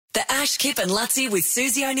The Ash, Kip and Lutzi with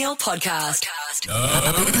Susie O'Neill podcast.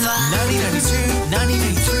 1992,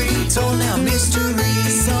 1983, it's all now mystery.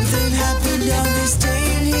 Something happened on this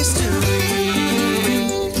day in history.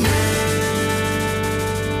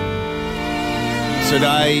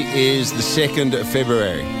 Today is the 2nd of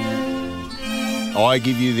February. I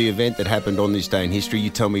give you the event that happened on this day in history. You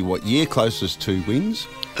tell me what year closest to wins.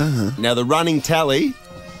 Now, the running tally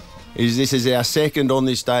is this is our second on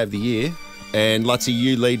this day of the year. And Lutzi,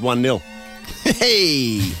 you lead 1-0.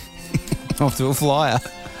 Hey! Off to a flyer.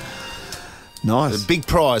 Nice. A big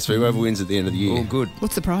prize for whoever wins at the end of the year. All good.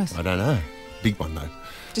 What's the prize? I don't know. Big one, though.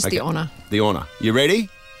 Just the honour. The honour. You ready?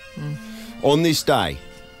 On this day,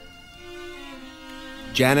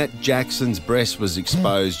 Janet Jackson's breast was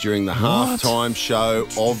exposed during the halftime show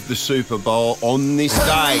of the Super Bowl on this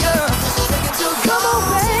day.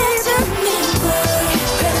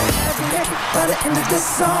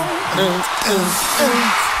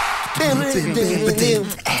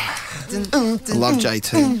 I love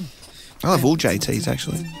JT. I love all JTs,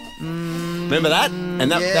 actually. Remember that?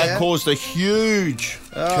 And that caused a huge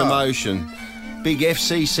commotion. Big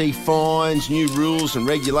FCC fines, new rules and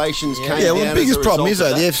regulations came Yeah, well, down the as biggest a problem is,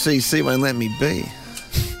 result though, of the FCC won't let me be.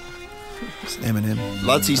 It's Eminem.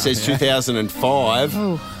 Lutzi says 2005.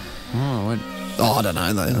 Oh, I don't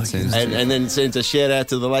know, though. And then sends a shout out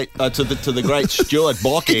to the late to the great Stuart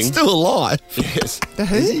Bocking. He's still alive. Yes. The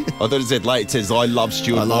who? I thought it said late. It says I love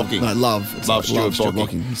Stuart Bocking. No, love. Love Stuart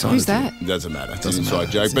Bocking. Who's that? Doesn't matter. It's an Doesn't inside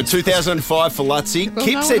matter. joke. But 2005 for Lutzi. Well,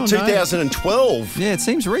 Kip no said one will know. 2012. Yeah, it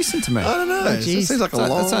seems recent to me. I don't know. It geez. seems like a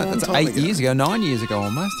long That's time 8 ago. years ago, 9 years ago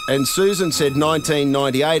almost. And Susan said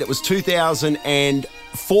 1998. It was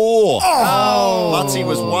 2004. Lutzi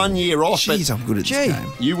was 1 year off. Jeez, I'm good at this game.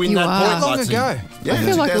 But you win You that are. point, How long Lutzi. ago? Yeah, I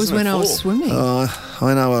feel like it was when I was 2004. swimming.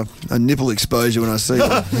 I know a nipple exposure when I see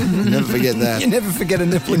it. Never forget that. You never forget a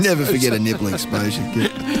nipple. You never forget a nipple exposure. Okay.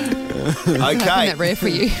 Isn't that rare for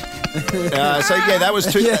you? So yeah, that was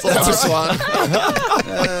Last one.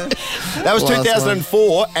 that was Last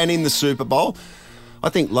 2004, and in the Super Bowl, I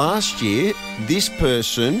think last year, this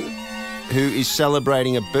person who is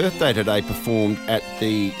celebrating a birthday today performed at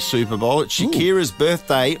the Super Bowl. It's Shakira's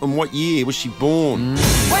birthday. On what year was she born?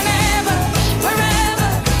 Whenever, wherever,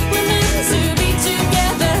 we're meant to be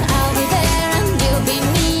together. I'll be there and you'll be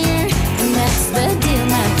near. And that's the deal,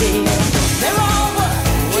 my dear. They're over,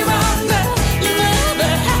 you're under. You never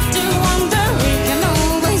have to wonder. We can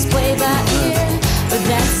always play by ear. But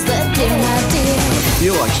that's the deal, my dear. I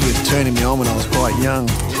feel like she was turning me on when I was quite young.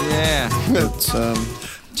 Yeah. But,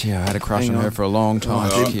 Gee, I had a crush Hang on her on. for a long time. I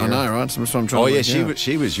Shakira. know, right? That's what I'm trying Oh to yeah, work out.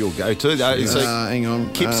 she was your go-to. So Hang on.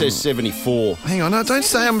 Kip says 74. Hang on, no, don't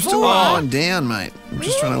say I'm still lying down, mate. I'm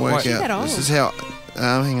just trying to work She's out. that old. This is how.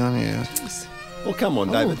 Hang on, yeah. Well, come on,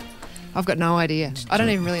 David. I've got no idea. I don't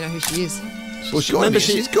even really know who she is. Well,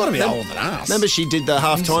 She's got to be older than us. Remember she did the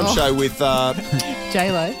halftime show with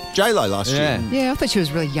J-Lo. J-Lo last Yeah. year. Yeah, I thought she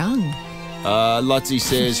was really young. Lutzi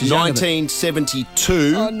says She's younger than-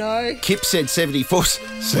 1972. Oh, no. Kip said 74.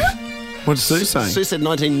 What's Sue saying? Sue said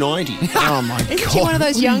 1990. Oh my God! Isn't she one of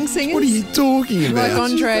those young singers? What are you talking about? Like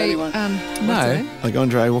Andre... what's her No. name? Like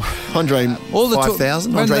Andre All the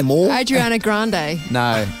 5000, when Andre the- Moore, Adriana Grande.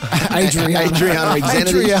 No. Adriana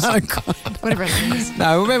Xenadis. Whatever her name is.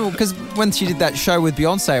 No, remember, because when she did that show with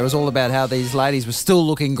Beyonce, it was all about how these ladies were still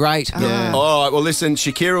looking great. Yeah. All right, well, listen,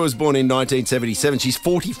 Shakira was born in 1977. She's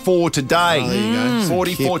 44 today. Oh, there you go.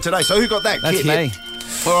 44 Kip. today. So who got that, That's Kip? me.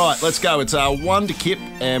 All right, let's go. It's 1 to Kip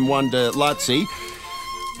and 1 to Lutzi.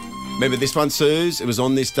 Remember this one, Suze? It was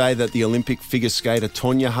on this day that the Olympic figure skater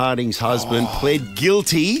Tonya Harding's husband pled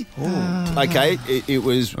guilty. Okay, it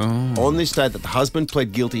was on this day that the husband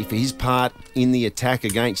pled guilty for his part in the attack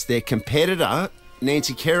against their competitor,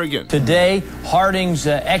 Nancy Kerrigan. Today, Harding's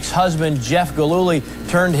ex-husband, Jeff Gillooly,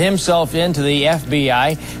 turned himself in to the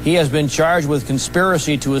FBI. He has been charged with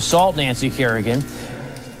conspiracy to assault Nancy Kerrigan.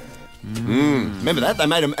 Remember that? They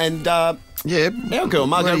made him, and Yeah. our girl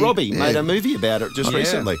Margot Robbie yeah. made a movie about it just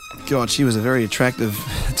recently. God, she was a very attractive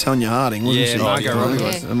Tonya Harding, wasn't Yeah, she? Margot Robbie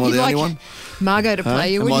Yeah. Am I You'd the only like one? Margot to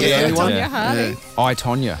play you, Am I wouldn't the you? only one? Tonya Harding. I,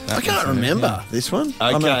 Tonya. I can't remember this one.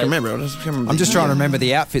 I mean, I Okay. can remember. I just can't remember I'm the just trying to name. remember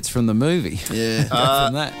the outfits from the movie. Yeah.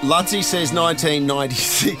 From that. Lutzi says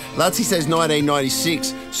 1996. Lutzi says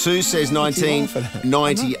 1996. Sue says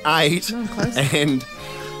 1998. And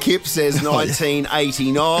Kip says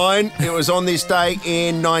 1989. It was on this day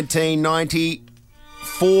in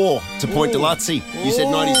 1994 to point to Lutzi. You said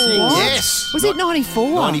 96. What? Yes. Was it 94?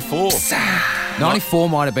 94. 94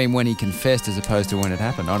 might have been when he confessed as opposed to when it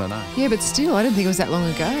happened. I don't know. Yeah, but still, I didn't think it was that long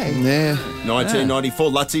ago. Yeah.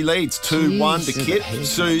 1994. Lutzy leads 2-1 to Jeez. Kip.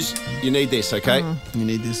 Suze, you need this, okay? You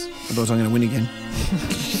need this. Otherwise, I'm going to win again.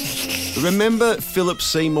 Remember Philip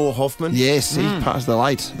Seymour Hoffman? Yes, he passed the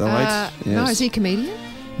late. No, Yes. is he a comedian?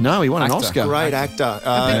 No, he won an Actor. Oscar. Great actor.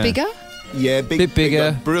 A bit bigger? Yeah, Bit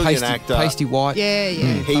bigger, brilliant pasty, actor. pasty white. Yeah.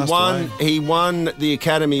 He Passed won. away. He won the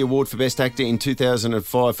Academy Award for Best Actor in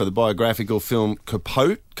 2005 for the biographical film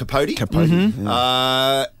Capote. Capote.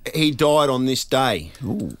 He died on this day.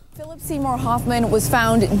 Philip Seymour Hoffman was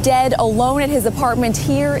found dead alone at his apartment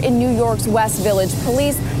here in New York's West Village.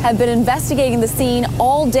 Police have been investigating the scene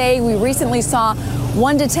all day. We recently saw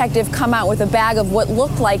one detective come out with a bag of what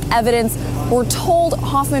looked like evidence. We're told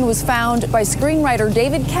Hoffman was found by screenwriter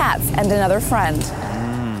David Katz and another friend.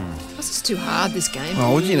 This is too hard, this game.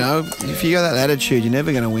 Oh, well, you know, if you got that attitude, you're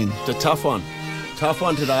never going to win. It's a tough one. Tough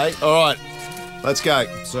one today. All right, let's go.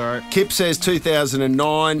 Sorry. Kip says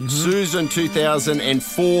 2009. Susan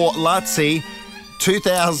 2004. Lutzy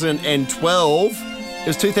 2012. It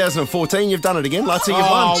was 2014. You've done it again. Lutzy, you've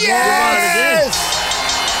won. Yes! You've won it again.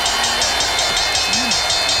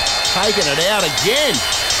 Taking it out again.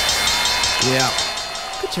 Yeah.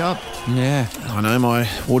 Good job. Yeah. I know my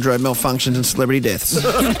wardrobe malfunctions and celebrity deaths.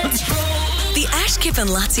 The Ash, Kip and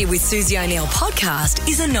Lutzy with Susie O'Neill podcast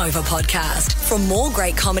is a Nova podcast. For more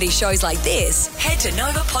great comedy shows like this, head to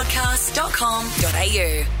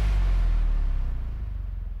novapodcast.com.au.